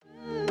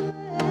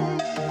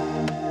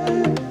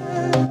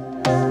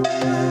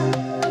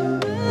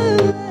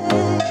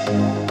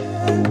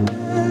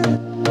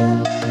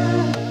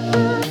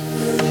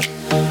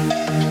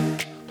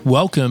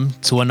Welcome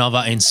to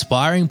another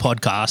inspiring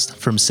podcast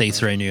from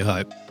C3 New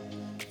Hope.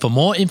 For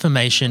more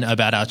information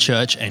about our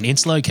church and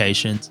its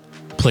locations,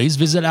 please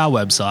visit our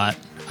website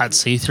at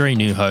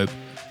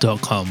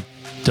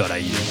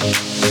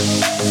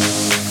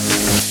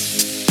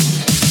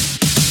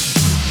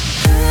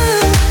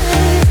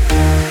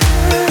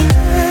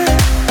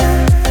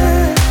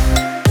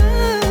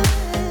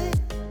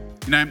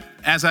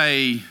As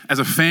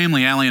a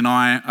family, Ali and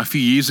I, a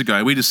few years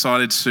ago, we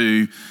decided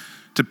to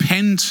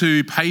pen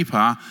to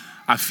paper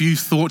a few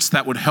thoughts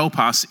that would help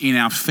us in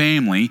our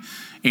family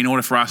in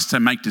order for us to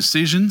make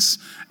decisions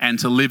and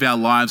to live our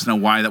lives in a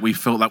way that we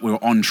felt that we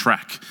were on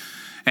track.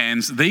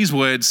 And these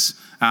words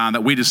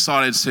that we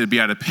decided to be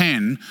able to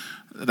pen,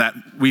 that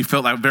we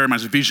felt that were very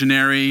much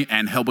visionary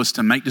and help us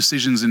to make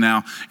decisions in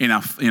our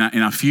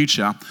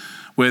future,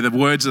 were the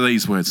words of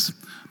these words.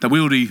 That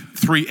we will do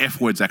 3 F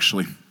words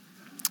actually.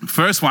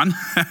 First one,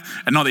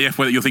 and not the F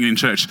word that you're thinking in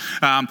church.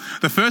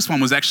 The first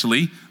one was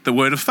actually the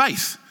word of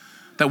faith.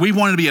 That we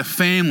wanted to be a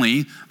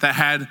family that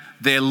had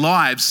their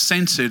lives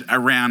centered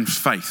around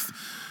faith.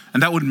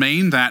 And that would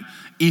mean that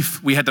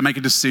if we had to make a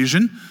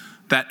decision,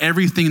 that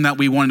everything that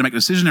we wanted to make a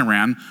decision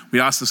around, we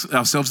asked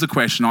ourselves the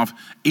question of,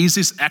 is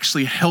this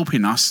actually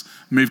helping us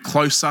move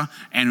closer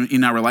and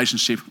in our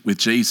relationship with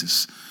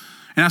Jesus?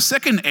 And our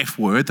second F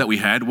word that we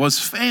had was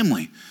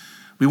family.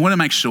 We want to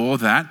make sure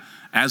that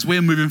as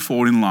we're moving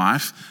forward in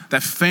life,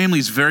 that family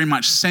is very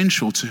much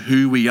central to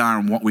who we are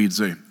and what we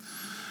do.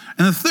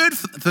 And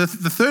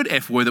the third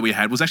F word that we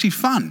had was actually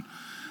fun.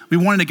 We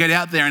wanted to get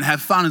out there and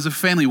have fun as a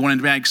family. We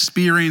wanted to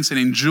experience and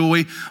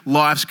enjoy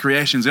life's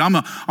creations. I'm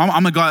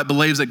a guy that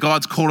believes that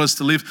God's called us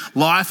to live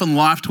life and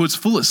life to its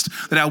fullest.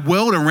 That our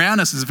world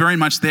around us is very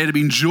much there to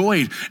be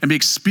enjoyed and be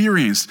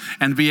experienced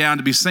and be able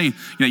to be seen.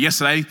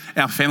 Yesterday,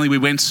 our family, we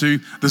went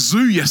to the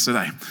zoo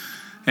yesterday.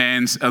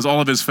 And it was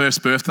Oliver's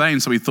first birthday, and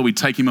so we thought we'd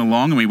take him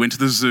along, and we went to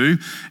the zoo,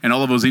 and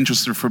Oliver was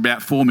interested for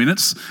about 4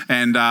 minutes,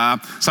 and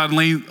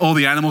suddenly all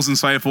the animals and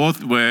so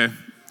forth were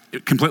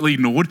completely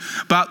ignored.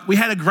 But we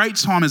had a great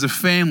time as a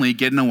family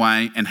getting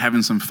away and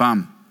having some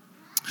fun.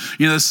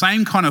 The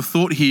same kind of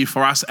thought here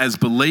for us as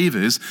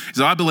believers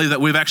is I believe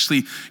that we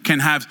actually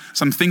can have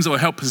some things that will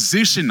help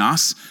position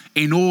us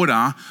in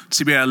order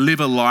to be able to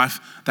live a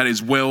life that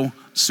is well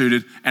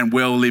suited and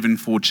well living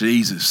for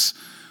Jesus.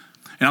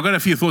 And I've got a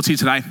few thoughts here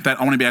today that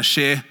I want to be able to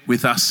share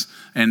with us.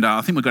 And I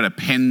think we've got our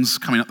pens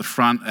coming up the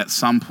front at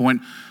some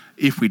point.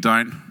 If we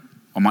don't,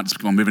 I might just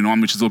keep on moving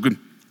on, which is all good.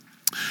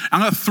 I've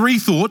got 3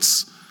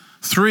 thoughts,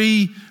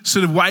 3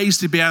 sort of ways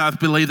to be able to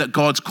believe that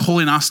God's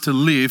calling us to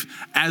live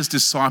as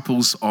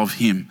disciples of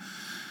Him.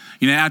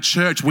 Our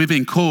church, we've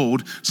been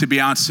called to be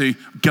able to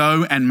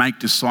go and make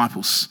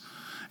disciples.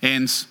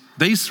 And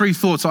these 3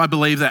 thoughts, I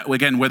believe that,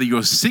 again, whether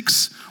you're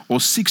 6 or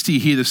 60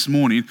 here this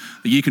morning,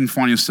 that you can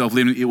find yourself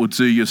living, it will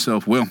do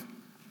yourself well.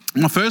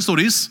 My first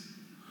thought is,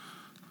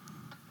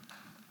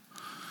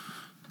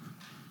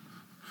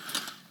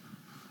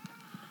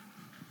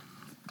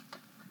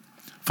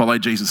 follow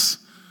Jesus.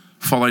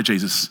 Follow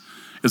Jesus.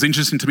 It was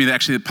interesting to me that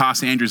actually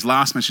Pastor Andrew's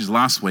last message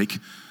last week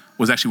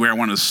was actually where I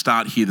wanted to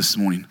start here this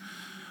morning.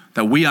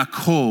 That we are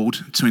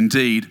called to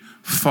indeed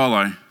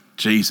follow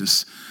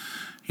Jesus.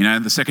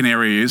 The second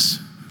area is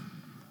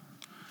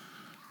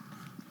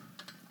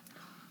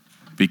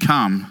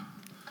become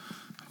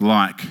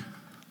like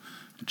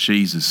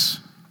Jesus.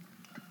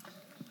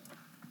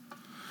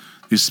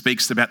 This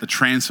speaks about the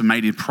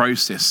transformative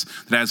process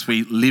that as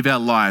we live our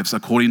lives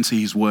according to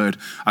His word,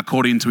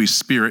 according to His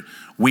Spirit,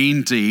 we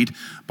indeed,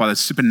 by the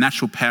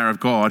supernatural power of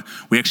God,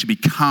 we actually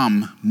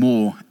become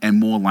more and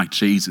more like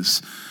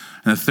Jesus.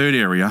 And the third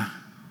area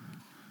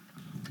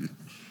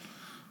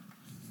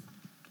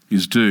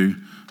is do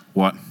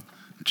what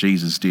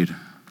Jesus did.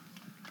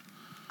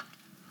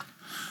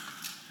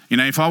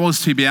 If I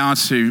was to be able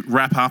to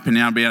wrap up and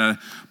now be able to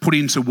put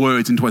into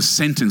words, into a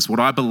sentence, what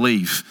I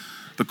believe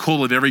the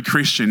call of every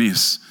Christian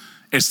is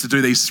to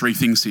do these 3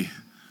 things here.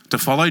 To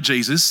follow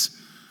Jesus,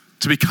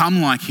 to become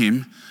like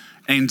Him,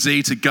 and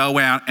indeed to go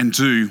out and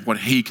do what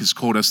He has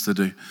called us to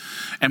do.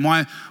 And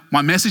my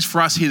message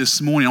for us here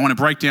this morning, I want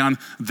to break down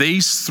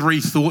these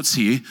 3 thoughts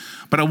here,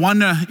 but I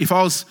wonder if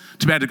I was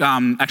to be able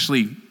to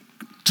actually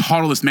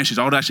title this message,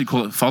 I would actually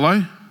call it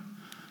Follow,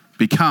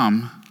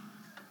 Become,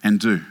 and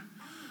Do.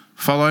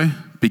 Follow,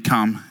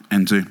 become,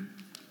 and do.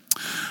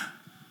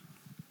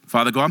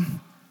 Father God,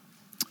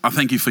 I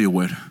thank You for Your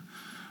word.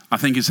 I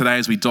thank You today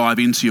as we dive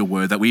into Your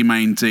word that we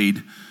may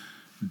indeed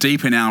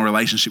deepen our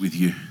relationship with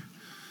You,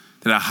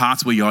 that our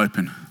hearts will be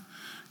open.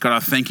 God, I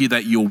thank You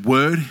that Your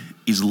word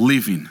is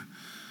living,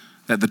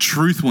 that the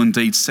truth will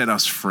indeed set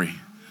us free.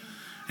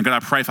 And God, I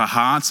pray for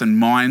hearts and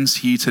minds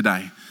here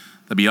today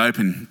that be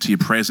open to Your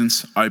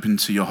presence, open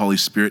to Your Holy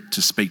Spirit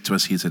to speak to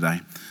us here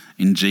today.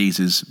 In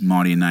Jesus'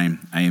 mighty name,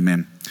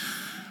 amen.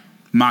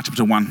 Mark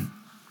chapter 1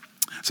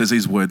 says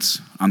these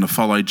words under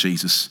follow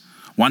Jesus.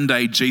 One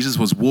day Jesus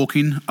was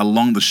walking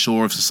along the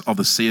shore of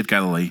the Sea of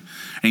Galilee,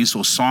 and he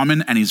saw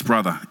Simon and his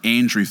brother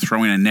Andrew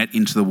throwing a net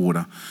into the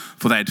water,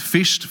 for they had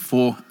fished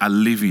for a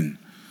living.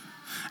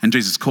 And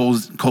Jesus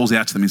calls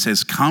out to them and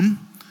says,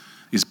 "Come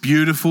this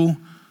beautiful,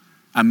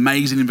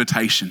 amazing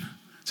invitation.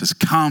 It says,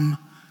 come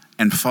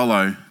and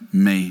follow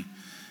me.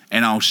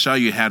 And I'll show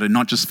you how to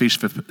not just fish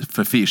for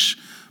fish,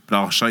 but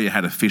I'll show you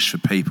how to fish for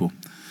people.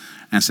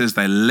 And it says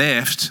they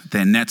left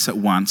their nets at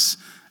once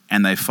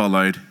and they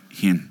followed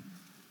him.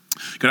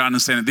 You've got to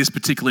understand that this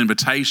particular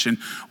invitation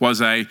was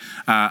an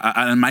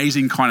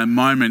amazing kind of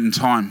moment in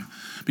time,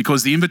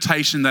 because the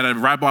invitation that a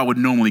rabbi would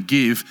normally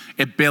give,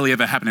 it barely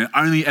ever happened. It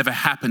only ever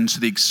happened to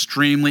the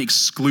extremely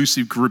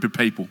exclusive group of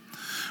people.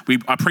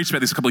 I preached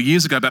about this a couple of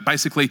years ago, but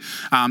basically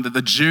that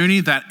the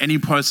journey that any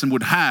person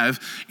would have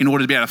in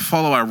order to be able to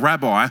follow a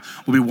rabbi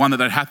would be one that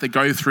they'd have to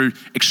go through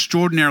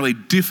extraordinarily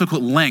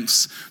difficult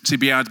lengths to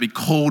be able to be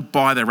called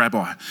by their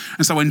rabbi.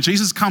 And so when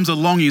Jesus comes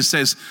along, he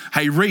says,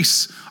 hey,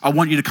 Reese, I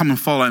want you to come and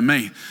follow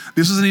me.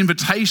 This was an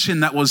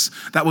invitation that was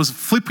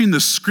flipping the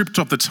script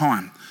of the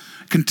time.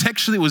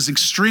 Contextually, it was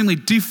extremely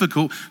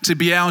difficult to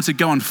be able to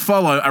go and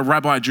follow a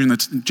rabbi during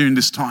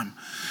this time.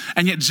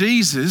 And yet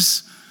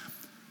Jesus,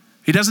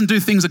 he doesn't do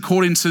things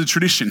according to the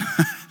tradition.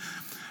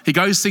 He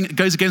goes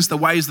against the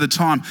ways of the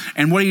time.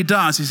 And what he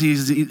does is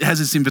he has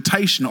this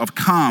invitation of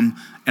come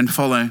and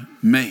follow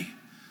me.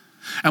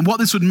 And what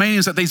this would mean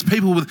is that these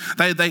people,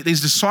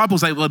 these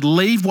disciples, they would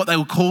leave what they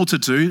were called to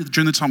do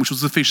during the time, which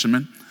was the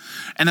fishermen,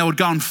 and they would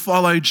go and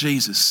follow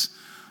Jesus.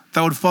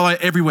 They would follow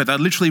everywhere.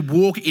 They'd literally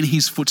walk in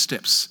his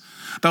footsteps.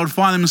 They would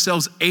find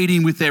themselves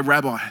eating with their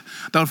rabbi.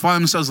 They would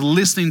find themselves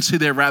listening to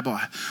their rabbi.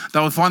 They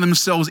would find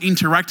themselves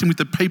interacting with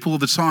the people of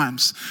the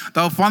times.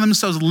 They would find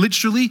themselves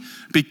literally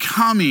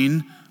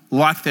becoming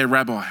like their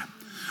rabbi.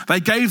 They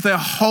gave their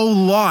whole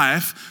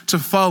life to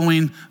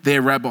following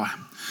their rabbi.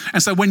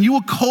 And so when you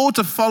were called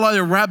to follow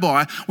a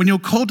rabbi, when you were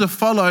called to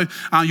follow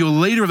your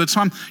leader of the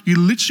time, you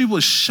literally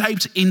were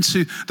shaped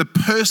into the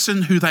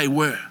person who they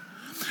were.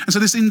 And so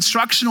this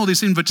instruction or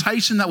this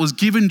invitation that was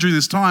given during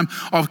this time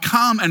of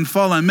come and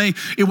follow me,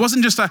 it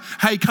wasn't just a,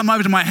 hey, come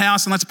over to my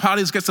house and let's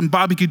party, let's get some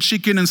barbecue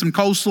chicken and some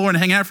coleslaw and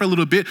hang out for a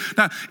little bit.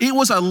 No, it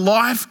was a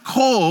life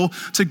call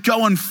to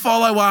go and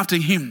follow after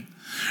him.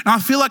 And I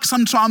feel like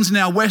sometimes in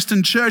our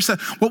Western church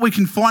that what we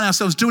can find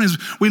ourselves doing is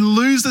we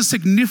lose the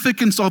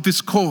significance of this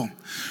call.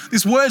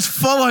 This word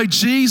follow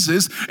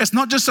Jesus, it's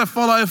not just a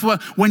follow for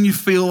when you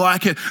feel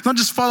like it. It's not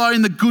just follow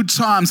in the good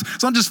times.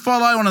 It's not just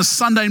follow on a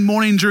Sunday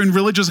morning during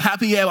religious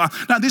happy hour.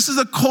 No, this is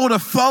a call to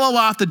follow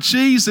after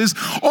Jesus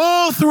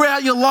all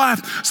throughout your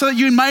life so that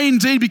you may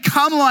indeed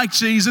become like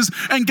Jesus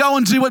and go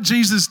and do what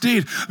Jesus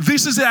did.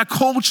 This is our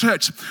call,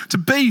 church, to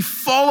be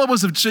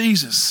followers of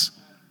Jesus.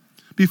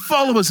 Be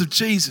followers of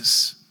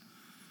Jesus.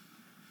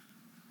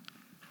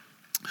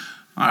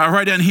 I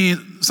wrote down here,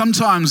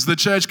 sometimes the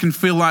church can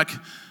feel like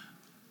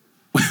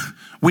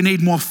we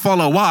need more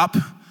follow-up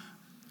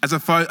as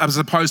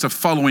opposed to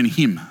following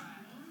him.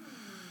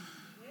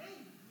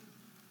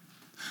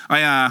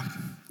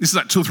 This is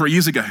like 2 or 3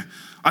 years ago.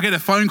 I get a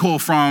phone call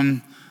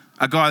from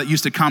a guy that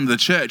used to come to the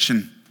church,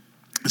 and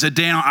he said,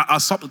 Dan, I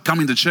stopped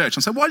coming to church.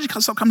 I said, why did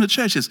you stop coming to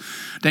church? He says,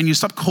 Dan, you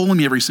stopped calling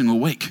me every single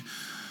week.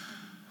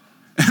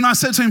 And I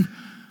said to him,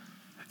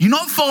 you're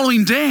not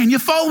following Dan, you're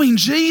following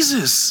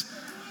Jesus.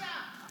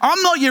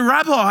 I'm not your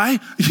rabbi.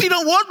 You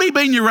don't want me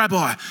being your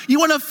rabbi. You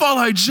want to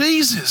follow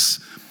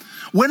Jesus.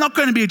 We're not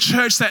going to be a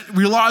church that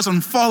relies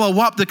on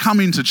follow-up to come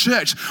into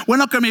church. We're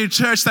not going to be a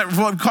church that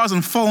relies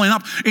on following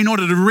up in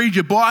order to read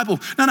your Bible.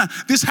 No.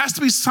 This has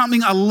to be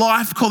something, a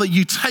life call that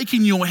you take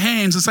in your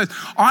hands and say,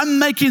 I'm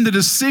making the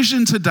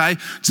decision today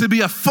to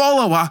be a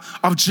follower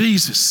of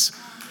Jesus.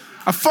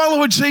 A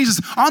follower of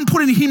Jesus. I'm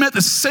putting him at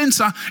the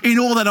center in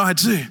all that I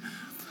do.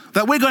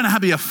 That we're going to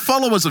be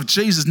followers of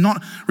Jesus,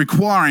 not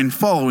requiring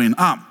following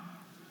up.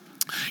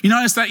 You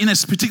notice that in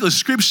this particular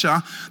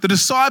scripture, the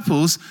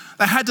disciples,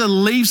 they had to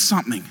leave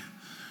something.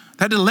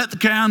 They had to let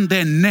down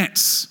their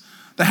nets.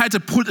 They had to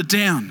put it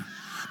down.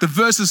 The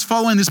verses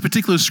following this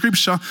particular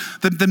scripture,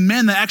 the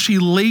men, they actually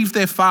leave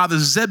their father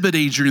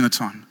Zebedee during the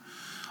time.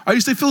 I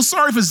used to feel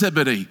sorry for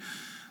Zebedee.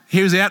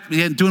 He was out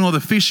doing all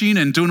the fishing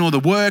and doing all the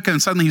work, and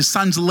suddenly his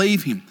sons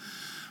leave him.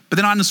 But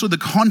then I understood the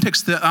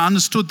context, I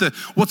understood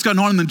what's going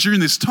on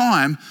during this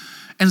time.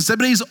 And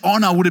Zebedee's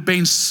honor would have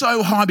been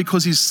so high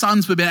because his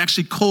sons were being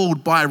actually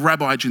called by a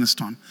rabbi during this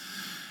time.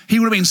 He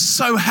would have been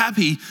so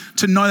happy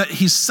to know that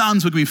his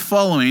sons would be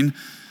following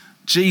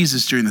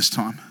Jesus during this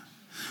time.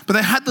 But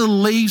they had to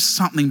leave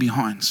something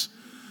behind.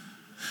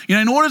 You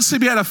know, in order to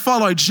be able to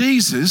follow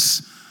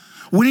Jesus,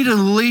 we need to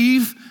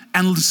leave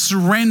and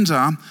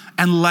surrender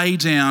and lay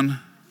down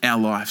our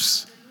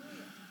lives.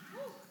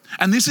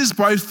 And this is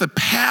both the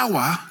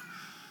power,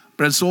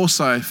 but it's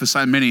also, for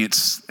so many,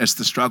 it's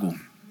the struggle.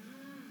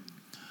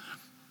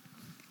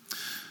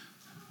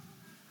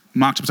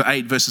 Mark chapter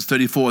 8, verses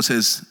 34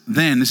 says,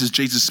 then, this is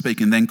Jesus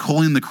speaking, then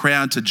calling the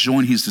crowd to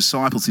join his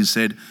disciples, he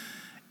said,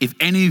 if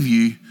any of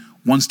you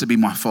wants to be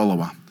my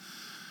follower.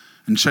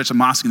 And church, I'm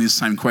asking this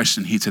same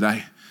question here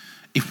today.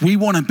 If we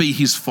want to be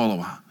his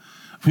follower,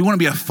 if we want to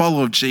be a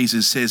follower of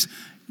Jesus, says,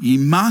 you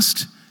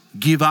must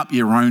give up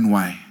your own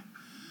way.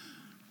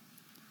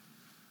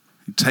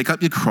 Take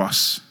up your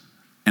cross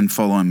and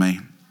follow me.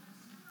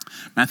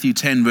 Matthew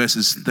 10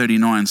 verses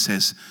 39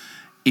 says,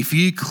 if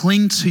you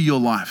cling to your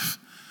life,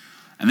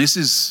 and this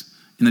is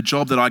in the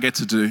job that I get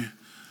to do,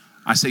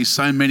 I see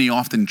so many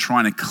often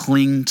trying to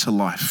cling to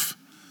life.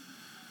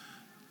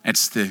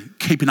 It's the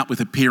keeping up with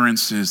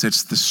appearances.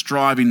 It's the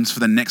striving for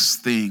the next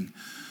thing.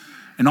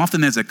 And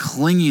often there's a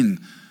clinging,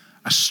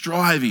 a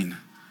striving,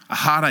 a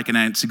heartache, and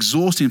it's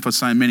exhausting for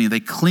so many. They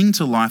cling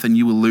to life and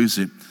you will lose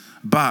it.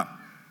 But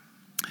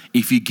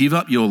if you give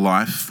up your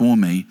life for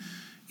me,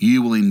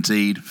 you will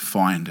indeed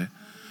find it.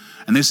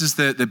 And this is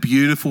the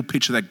beautiful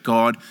picture that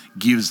God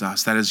gives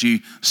us, that as you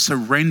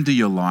surrender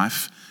your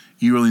life,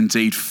 you will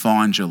indeed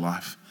find your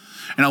life.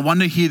 And I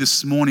wonder here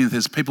this morning, if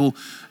there's people,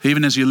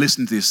 even as you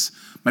listen to this,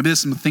 maybe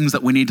there's some things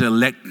that we need to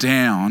let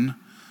down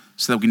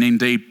so that we can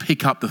indeed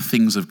pick up the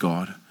things of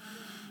God.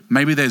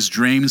 Maybe there's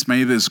dreams,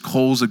 maybe there's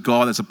calls of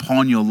God that's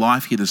upon your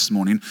life here this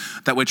morning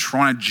that we're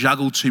trying to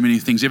juggle too many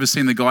things. You ever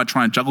seen the guy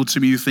trying to juggle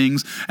too many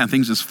things and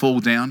things just fall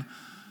down?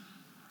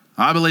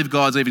 I believe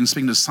God's even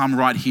speaking to some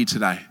right here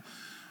today.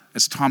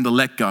 It's time to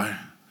let go.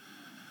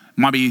 It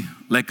might be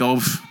let go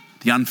of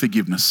the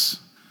unforgiveness,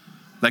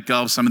 let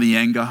go of some of the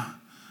anger,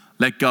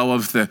 let go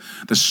of the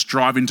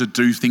striving to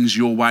do things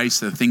your way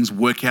so that things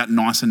work out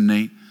nice and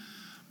neat.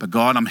 But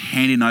God, I'm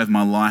handing over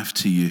my life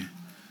to you.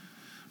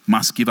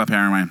 Must give up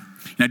our own.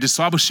 You know,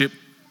 discipleship,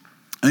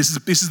 and this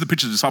is the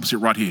picture of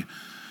discipleship right here.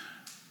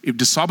 If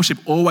discipleship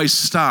always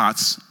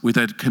starts with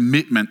a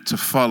commitment to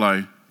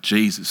follow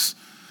Jesus.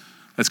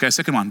 Let's go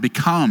second one.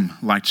 Become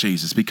like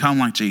Jesus. Become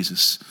like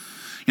Jesus.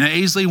 You know,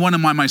 easily one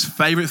of my most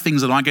favorite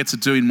things that I get to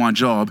do in my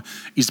job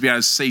is to be able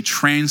to see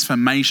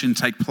transformation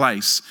take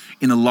place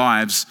in the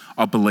lives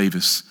of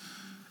believers.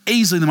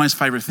 Easily the most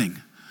favorite thing.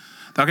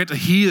 They'll get to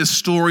hear the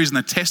stories and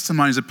the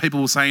testimonies of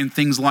people saying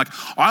things like,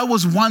 I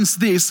was once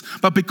this,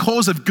 but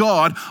because of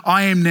God,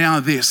 I am now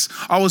this.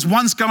 I was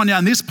once going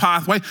down this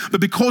pathway, but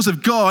because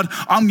of God,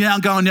 I'm now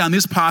going down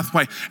this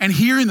pathway. And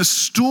hearing the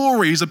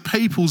stories of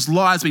people's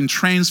lives being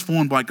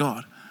transformed by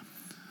God.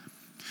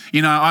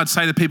 You know, I'd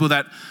say to people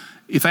that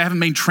if they haven't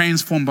been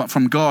transformed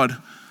from God,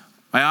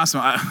 I ask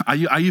them,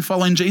 are you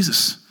following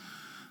Jesus?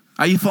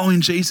 Are you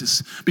following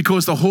Jesus?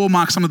 Because the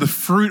hallmark, some of the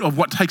fruit of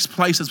what takes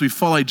place as we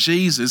follow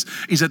Jesus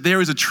is that there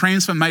is a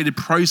transformative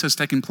process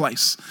taking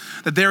place.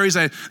 That there's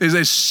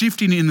a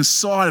shifting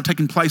inside of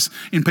taking place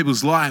in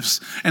people's lives.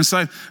 And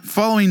so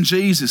following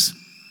Jesus,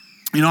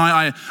 you know,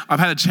 I've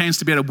had a chance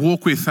to be able to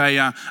walk with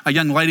a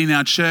young lady in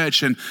our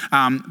church and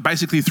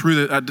basically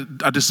through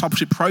a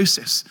discipleship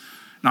process.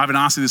 And I haven't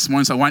asked her this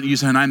morning, so I won't use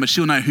her name, but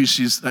she'll know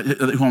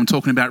who I'm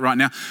talking about right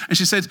now. And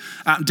she said,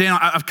 Dan,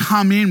 I've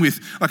come in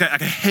with like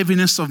a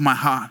heaviness of my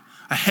heart,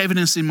 a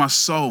heaviness in my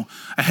soul,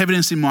 a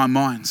heaviness in my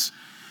mind.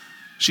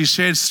 She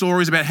shared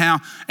stories about how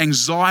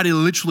anxiety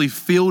literally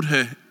filled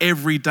her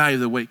every day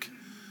of the week.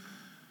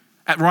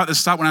 Right at the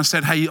start when I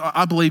said, hey,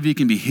 I believe you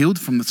can be healed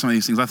from some of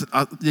these things.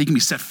 You can be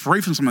set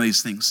free from some of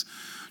these things.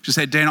 She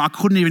said, Dan, I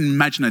couldn't even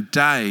imagine a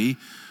day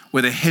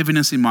where the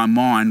heaviness in my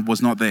mind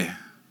was not there.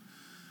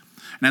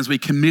 And as we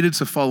committed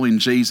to following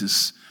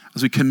Jesus,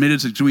 as we committed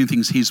to doing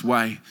things his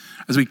way,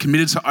 as we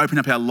committed to open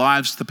up our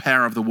lives to the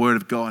power of the word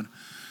of God,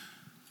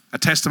 a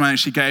testimony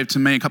she gave to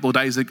me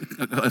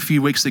a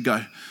few weeks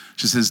ago,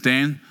 she says,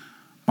 Dan,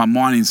 my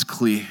mind is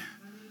clear.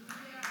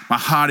 My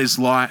heart is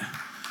light.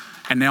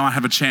 And now I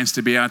have a chance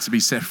to be able to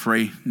be set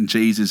free in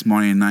Jesus'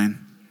 mighty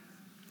name.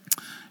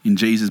 In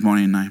Jesus'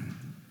 mighty name.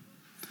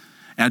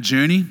 Our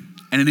journey,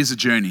 and it is a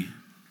journey.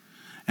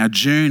 Our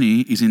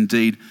journey is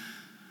indeed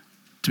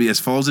to be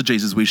as followers of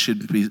Jesus, we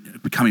should be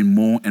becoming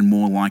more and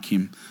more like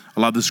him.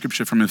 I love the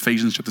scripture from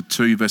Ephesians chapter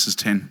 2, verses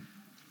 10.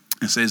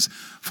 It says,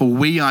 for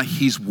we are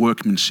his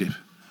workmanship.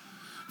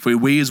 For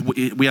we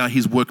are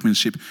his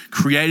workmanship,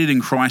 created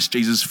in Christ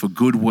Jesus for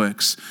good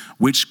works,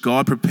 which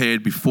God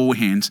prepared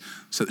beforehand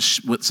so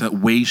that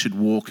we should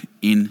walk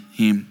in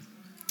him.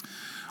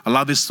 I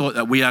love this thought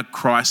that we are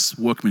Christ's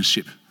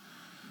workmanship.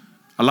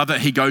 I love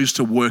that he goes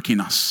to work in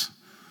us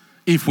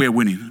if we're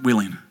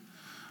willing.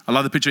 I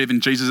love the picture of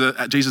even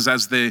Jesus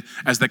as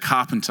the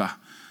carpenter,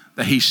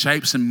 that he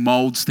shapes and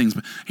molds things.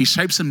 He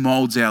shapes and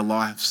molds our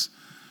lives.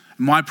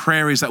 My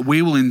prayer is that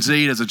we will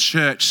indeed as a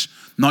church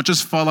not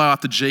just follow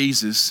after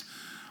Jesus,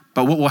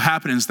 but what will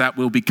happen is that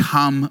we'll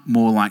become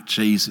more like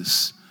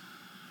Jesus.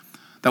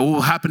 That what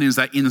will happen is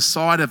that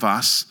inside of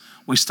us,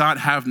 we start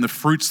having the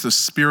fruits of the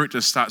Spirit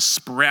to start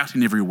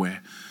sprouting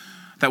everywhere.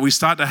 That we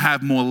start to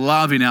have more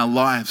love in our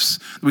lives,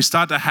 that we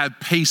start to have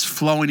peace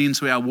flowing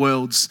into our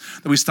worlds,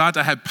 that we start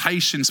to have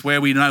patience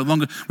where we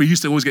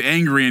used to always get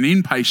angry and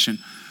impatient.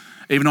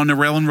 Even on the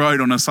Relland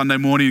Road on a Sunday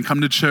morning and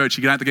come to church,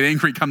 you don't have to get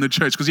angry, come to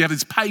church because you have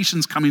this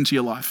patience come into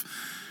your life.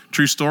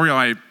 True story,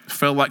 I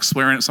felt like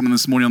swearing at someone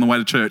this morning on the way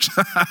to church.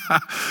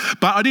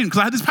 But I didn't because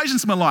I had this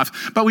patience in my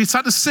life. But we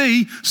start to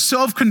see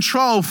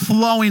self-control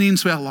flowing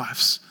into our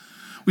lives.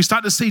 We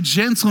start to see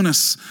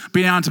gentleness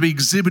being able to be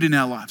exhibited in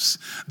our lives.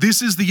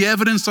 This is the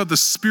evidence of the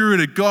Spirit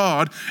of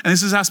God, and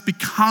this is us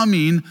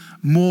becoming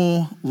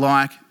more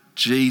like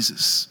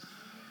Jesus.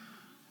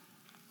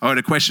 I got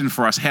a question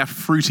for us. How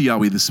fruity are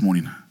we this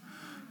morning?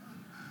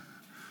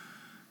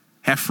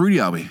 How fruity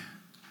are we?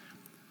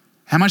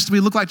 How much do we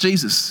look like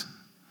Jesus?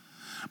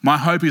 My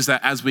hope is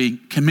that as we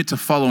commit to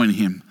following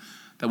him,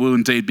 that we'll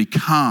indeed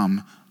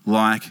become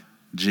like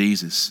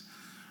Jesus.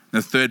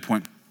 The third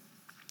point,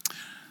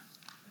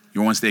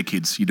 you're almost there,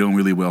 kids. You're doing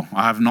really well.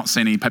 I have not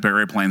seen any paper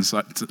airplanes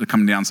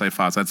come down so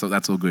far, so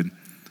that's all good.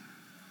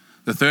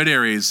 The third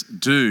area is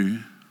do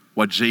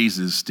what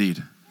Jesus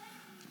did.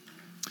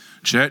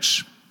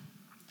 Church,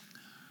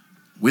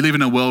 we live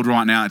in a world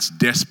right now that's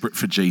desperate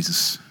for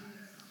Jesus.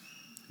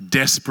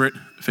 Desperate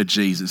for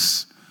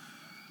Jesus.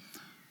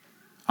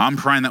 I'm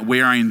praying that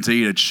we are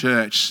indeed a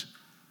church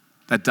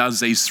that does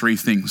these three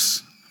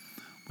things.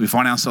 We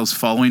find ourselves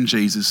following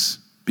Jesus,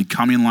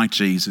 becoming like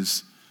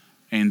Jesus,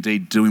 and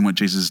indeed doing what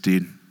Jesus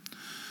did.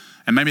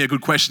 And maybe a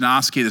good question to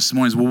ask here this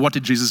morning is, well, what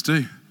did Jesus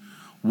do?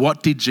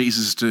 What did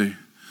Jesus do?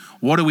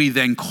 What are we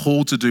then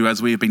called to do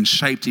as we have been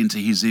shaped into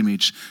his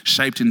image,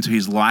 shaped into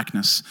his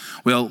likeness?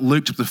 Well,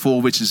 Luke chapter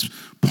 4, which is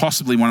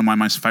possibly one of my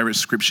most favorite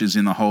scriptures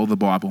in the whole of the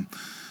Bible,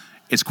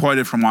 it's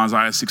quoted from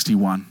Isaiah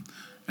 61.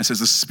 It says,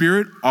 "The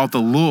Spirit of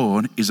the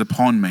Lord is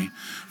upon me,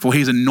 for he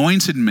has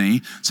anointed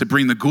me to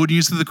bring the good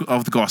news of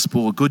the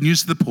gospel, good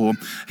news to the poor.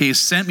 He has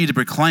sent me to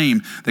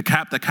proclaim the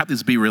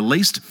captives be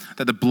released,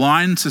 that the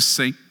blind to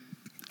see,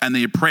 and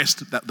the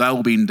oppressed, that they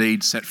will be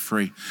indeed set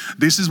free."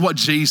 This is what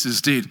Jesus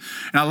did.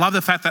 And I love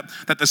the fact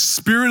that the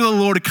Spirit of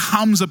the Lord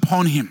comes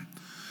upon him.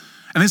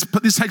 And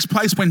this takes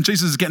place when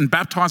Jesus is getting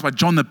baptized by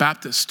John the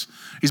Baptist.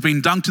 He's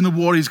been dunked in the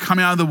water, he's come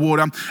out of the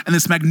water, and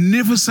this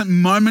magnificent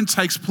moment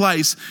takes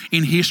place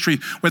in history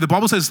where the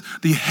Bible says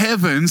the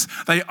heavens,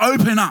 they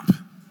open up.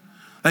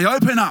 They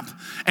open up,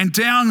 and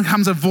down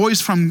comes a voice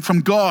from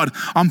God.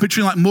 I'm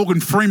picturing like Morgan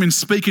Freeman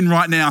speaking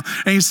right now,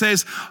 and he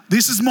says,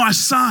 "This is my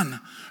son,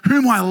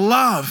 whom I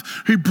love,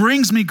 who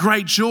brings me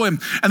great joy."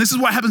 And this is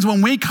what happens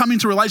when we come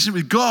into a relationship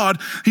with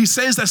God. He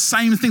says that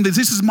same thing, that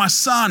this is my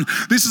son,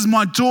 this is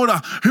my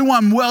daughter, who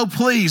I'm well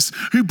pleased,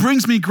 who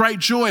brings me great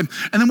joy. And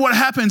then what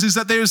happens is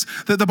that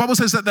the Bible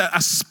says that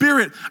a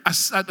spirit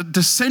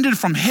descended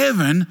from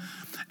heaven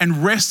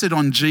and rested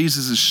on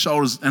Jesus'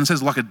 shoulders, and it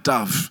says like a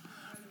dove,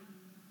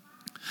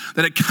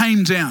 that it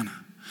came down.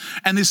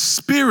 And this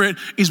Spirit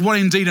is what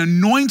indeed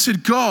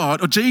anointed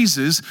God or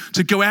Jesus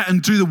to go out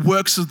and do the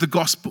works of the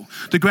gospel,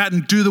 to go out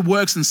and do the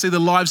works and see the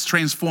lives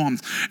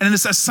transformed. And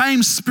it's that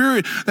same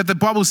Spirit that the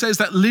Bible says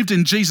that lived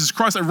in Jesus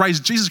Christ, that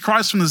raised Jesus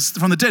Christ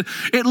from the dead.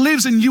 It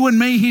lives in you and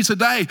me here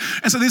today.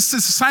 And so this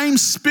is the same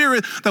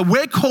Spirit that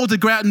we're called to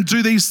go out and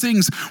do these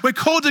things. We're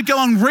called to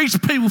go and reach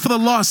people for the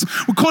lost.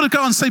 We're called to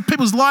go and see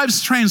people's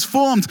lives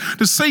transformed,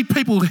 to see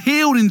people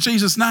healed in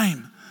Jesus'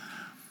 name.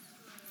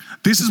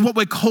 This is what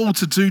we're called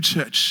to do,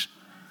 church.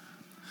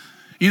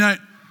 You know,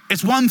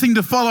 it's one thing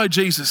to follow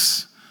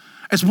Jesus.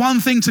 It's one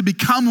thing to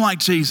become like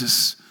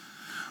Jesus.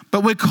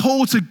 But we're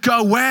called to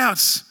go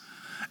out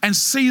and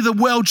see the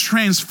world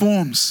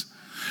transforms.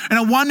 And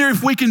I wonder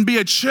if we can be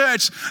a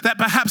church that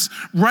perhaps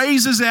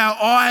raises our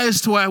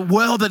eyes to a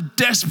world that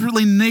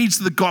desperately needs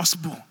the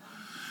gospel,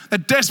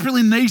 that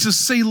desperately needs to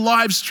see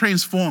lives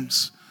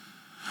transformed.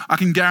 I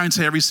can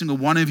guarantee every single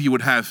one of you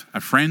would have a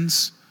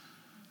friends,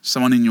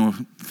 someone in your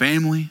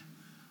family,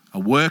 a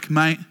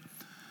workmate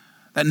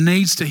that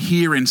needs to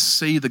hear and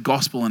see the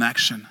gospel in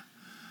action.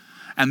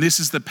 And this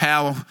is the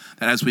power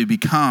that as we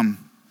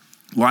become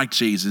like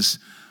Jesus,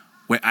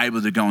 we're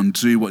able to go and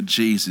do what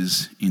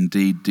Jesus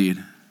indeed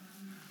did.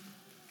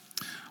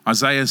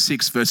 Isaiah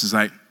 6 verses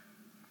 8.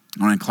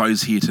 I'm going to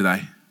close here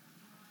today.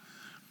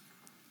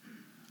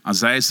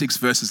 Isaiah 6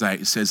 verses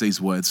 8, it says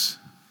these words.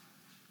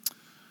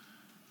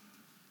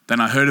 "Then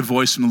I heard a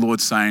voice from the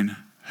Lord saying,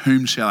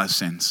 whom shall I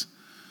send?"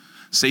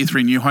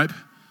 C3 New Hope,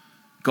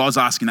 God's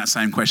asking that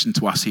same question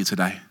to us here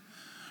today.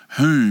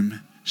 Whom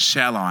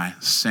shall I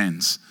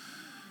send?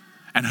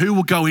 And who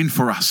will go in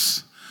for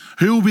us?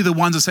 Who will be the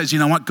ones that says, you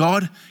know what,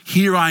 God,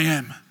 here I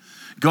am.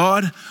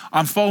 God,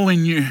 I'm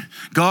following you.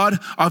 God,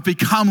 I've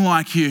become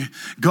like you.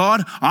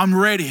 God, I'm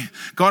ready.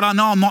 God, I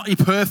know I'm not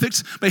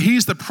perfect, but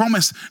here's the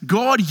promise.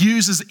 God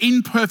uses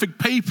imperfect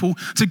people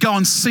to go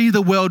and see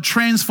the world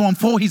transform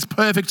for his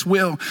perfect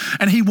will.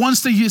 And he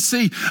wants to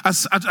see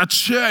a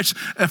church,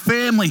 a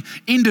family,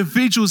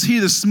 individuals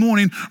here this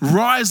morning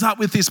rise up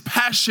with this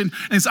passion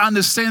and this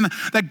understanding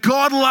that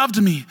God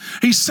loved me.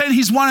 He sent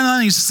his one and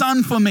only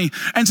son for me.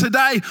 And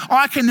today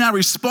I can now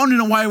respond in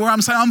a way where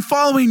I'm saying, I'm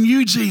following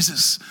you,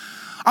 Jesus.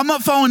 I'm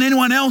not following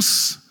anyone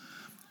else.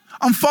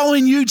 I'm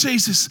following you,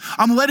 Jesus.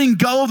 I'm letting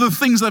go of the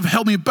things that have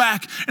held me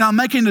back, and I'm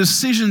making a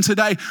decision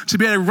today to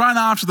be able to run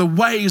after the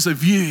ways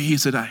of you here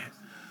today.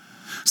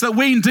 So that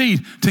we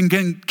indeed can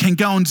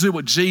go and do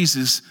what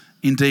Jesus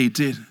indeed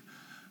did. And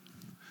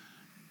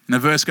the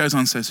verse goes on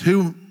and says,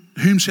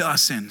 whom shall I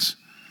send?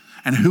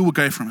 And who will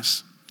go from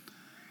us?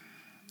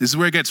 This is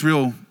where it gets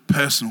real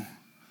personal.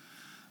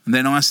 And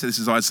then I said, this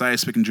is Isaiah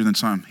speaking during the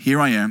time. Here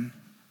I am,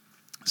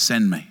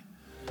 send me.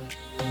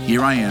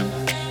 Here I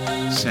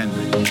am, send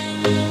me.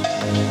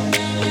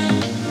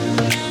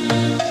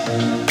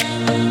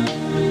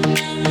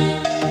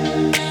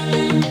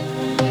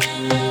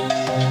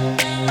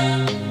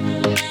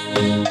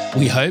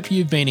 We hope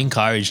you've been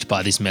encouraged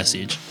by this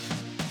message.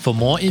 For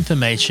more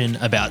information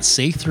about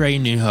C3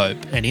 New Hope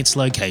and its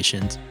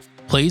locations,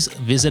 please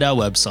visit our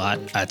website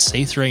at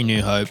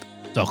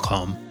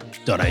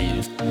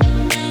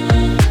c3newhope.com.au.